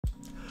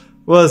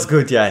Was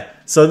good, yeah.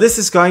 So this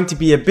is going to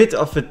be a bit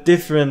of a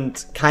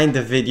different kind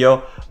of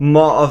video,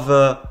 more of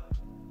a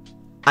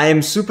I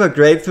am super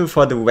grateful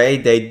for the way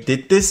they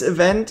did this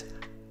event,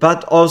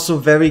 but also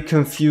very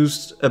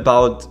confused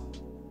about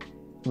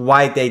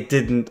why they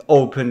didn't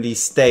openly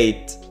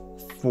state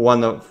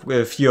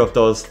a few of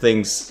those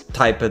things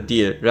type of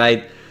deal,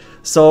 right?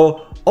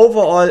 So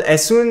overall,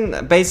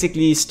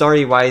 basically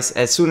story-wise,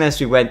 as soon as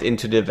we went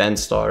into the event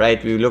store,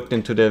 right? We looked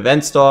into the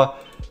event store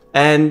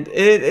and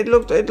it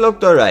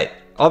looked alright.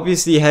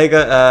 Obviously,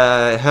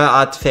 her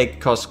artifact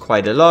cost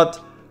quite a lot.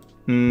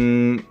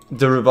 The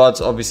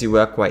rewards obviously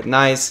were quite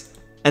nice.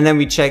 And then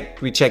we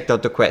checked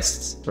out the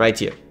quests right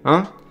here.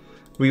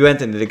 We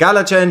went into the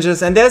gala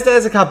challenges, and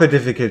there's a couple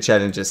difficult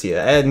challenges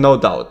here, no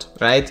doubt,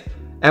 right?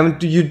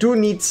 And you do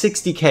need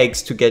 60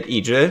 cakes to get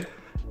Idril.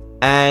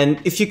 And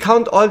if you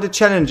count all the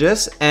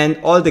challenges and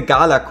all the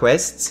gala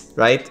quests,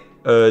 right,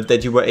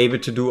 that you were able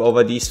to do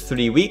over these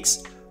 3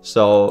 weeks,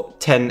 so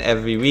 10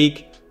 every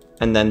week,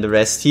 and then the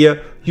rest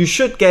here, you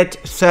should get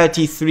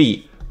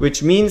 33,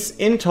 which means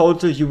in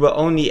total you were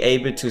only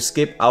able to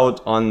skip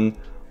out on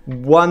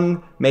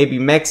 1, maybe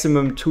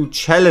maximum 2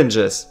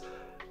 challenges.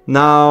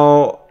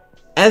 Now,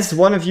 as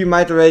one of you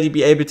might already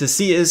be able to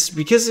see, is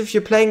because if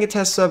you're playing a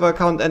test server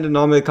account and a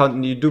normal account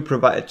and you do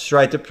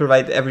try to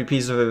provide every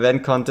piece of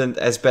event content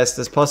as best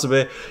as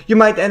possible, you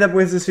might end up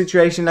with a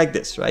situation like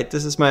this, right?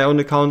 This is my own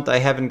account. I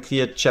haven't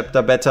cleared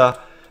chapter beta.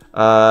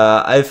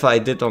 Alpha I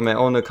did on my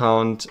own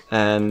account,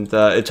 and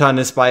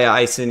Eternal Spire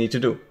I still need to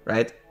do,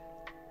 right?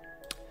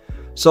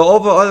 So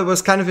overall it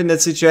was kind of in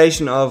that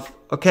situation of,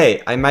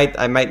 okay, I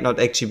might not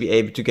actually be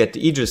able to get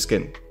the Idril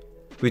skin,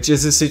 which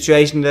is a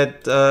situation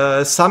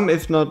that some,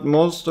 if not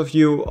most of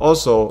you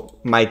also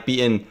might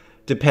be in,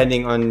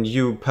 depending on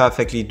you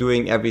perfectly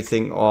doing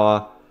everything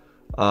or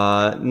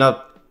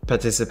not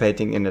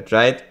participating in it,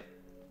 right?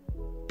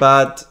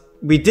 But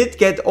we did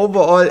get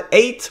overall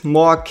 8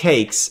 more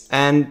cakes,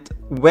 and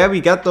where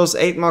we got those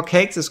 8 more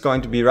cakes is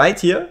going to be right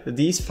here,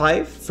 these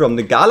 5 from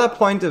the Gala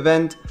Point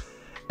event,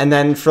 and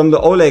then from the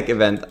Oleg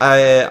event.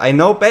 I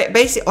know,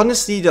 basically,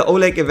 honestly, the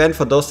Oleg event,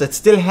 for those that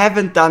still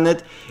haven't done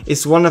it,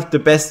 is one of the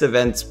best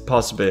events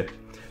possible.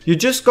 You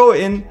just go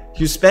in,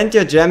 you spend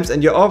your gems,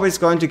 and you're always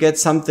going to get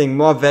something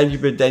more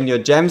valuable than your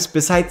gems,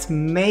 besides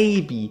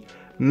maybe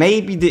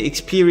the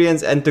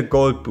experience and the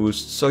gold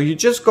boost. So you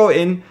just go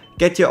in,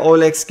 get your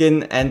Oleg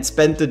skin, and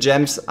spend the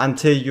gems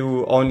until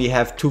you only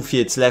have 2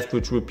 fields left,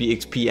 which would be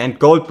XP and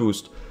gold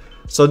boost.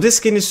 So this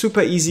skin is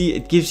super easy,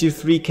 it gives you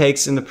 3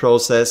 cakes in the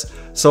process.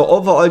 So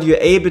overall you're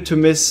able to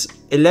miss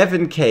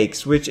 11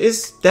 cakes, which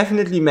is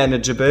definitely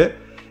manageable.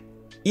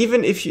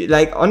 Even if you,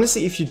 like,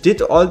 honestly, if you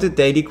did all the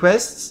daily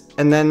quests,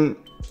 and then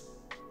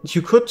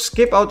you could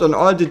skip out on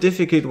all the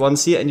difficult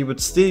ones here, and you would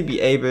still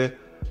be able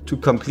to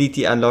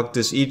completely unlock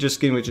this Idril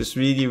skin, which is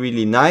really,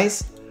 really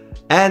nice.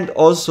 And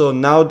also,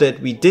 now that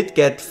we did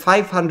get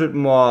 500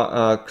 more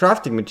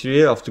crafting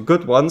material of the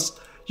good ones,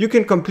 you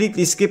can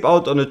completely skip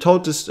out on a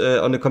total,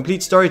 on a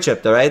complete story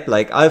chapter, right?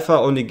 Like Alpha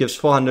only gives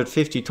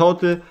 450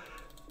 total,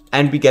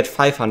 and we get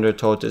 500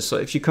 total. So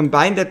if you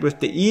combine that with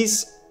the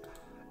ease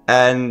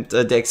and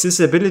the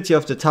accessibility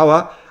of the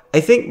tower, I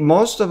think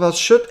most of us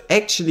should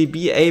actually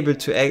be able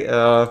to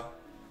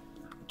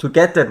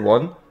get that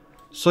one.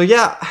 So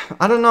yeah,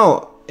 I don't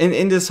know.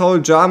 In this whole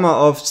drama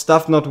of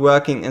stuff not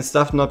working and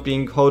stuff not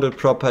being coded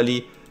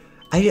properly,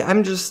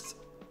 I'm just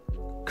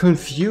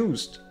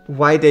confused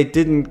why they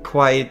didn't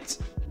quite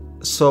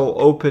so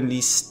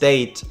openly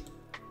state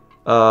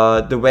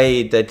the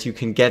way that you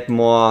can get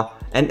more.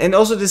 And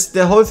also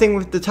the whole thing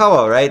with the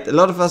tower, right? A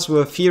lot of us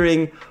were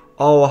fearing,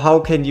 oh, how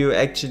can you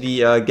actually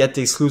get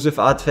the exclusive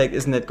artifact?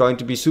 Isn't it going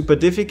to be super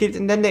difficult?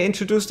 And then they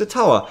introduced the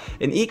tower,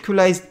 an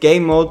equalized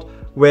game mode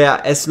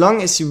where as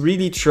long as you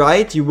really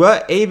tried, you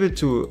were able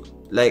to,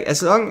 like,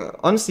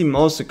 honestly,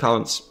 most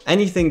accounts,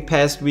 anything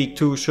past week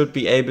 2 should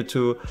be able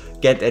to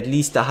get at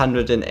least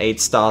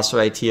 108 stars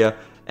right here,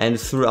 and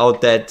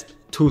throughout that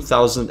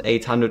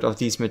 2,800 of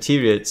these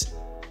materials.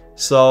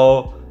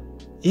 So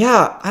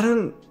yeah,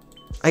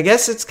 I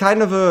guess it's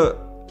kind of a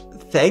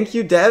thank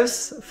you,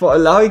 devs, for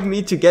allowing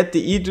me to get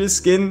the Idril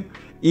skin,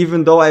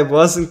 even though I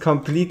wasn't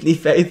completely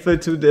faithful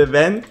to the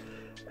event.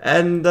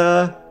 And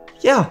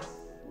yeah,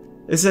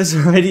 this has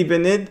already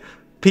been it.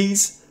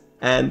 Peace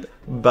and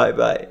bye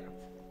bye.